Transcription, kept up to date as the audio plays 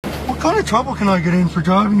kind of trouble can I get in for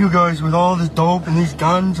driving you guys with all this dope and these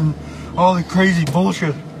guns and all the crazy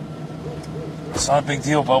bullshit? It's not a big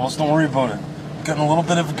deal, Bubbles. Don't worry about it. Got in a little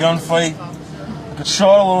bit of a gunfight. Got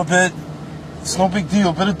shot a little bit. It's no big deal.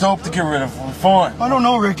 A bit of dope to get rid of. We're fine. I don't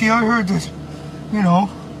know, Ricky. I heard that, you know,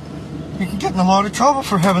 you can get in a lot of trouble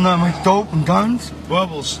for having that much dope and guns.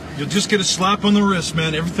 Bubbles, you'll just get a slap on the wrist,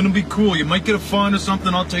 man. Everything will be cool. You might get a fine or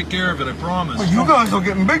something. I'll take care of it, I promise. Well, you guys will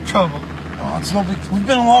get in big trouble. Oh, it's no big... We've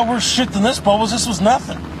been in a lot worse shit than this, Bubbles. This was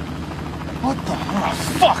nothing. What the... Oh,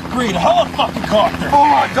 fuck, great. A helicopter. Oh,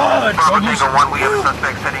 my God. Bravo Tango 1, we have a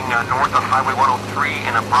suspect heading north on Highway 103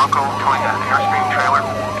 in a Bronco towing an Airstream trailer.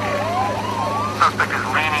 Suspect is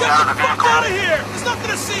leaning out of the vehicle. Get the fuck out of here! There's nothing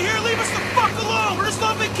to see here. Leave us the fuck alone. We're just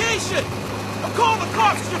on vacation. I'm calling the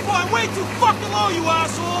cops because you're flying way too fucking low, you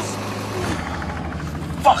assholes.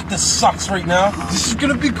 Fuck, this sucks right now. This is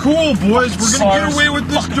gonna be cool, boys. We're gonna get away with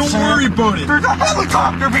this. Don't worry about it. There's a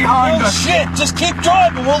helicopter behind Oh, us. shit. Just keep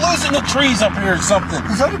driving. We'll lose it in the trees up here or something.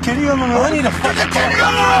 Is that a kitty on the road? I need a fucking... There's a kitty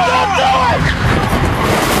on the road! Don't do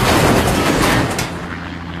it!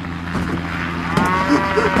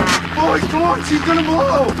 Boys, come on. She's gonna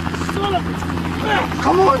blow. Son of a bitch.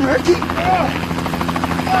 Come on, Ricky.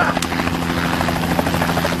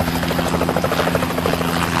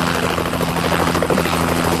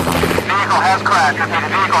 Vehicle has crashed. Repeat,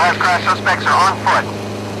 the vehicle has crashed. Suspects are on foot.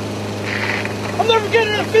 I'm never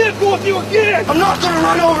getting in a vehicle with you again. I'm not gonna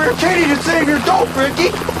run over a kitty to save your dope, Ricky.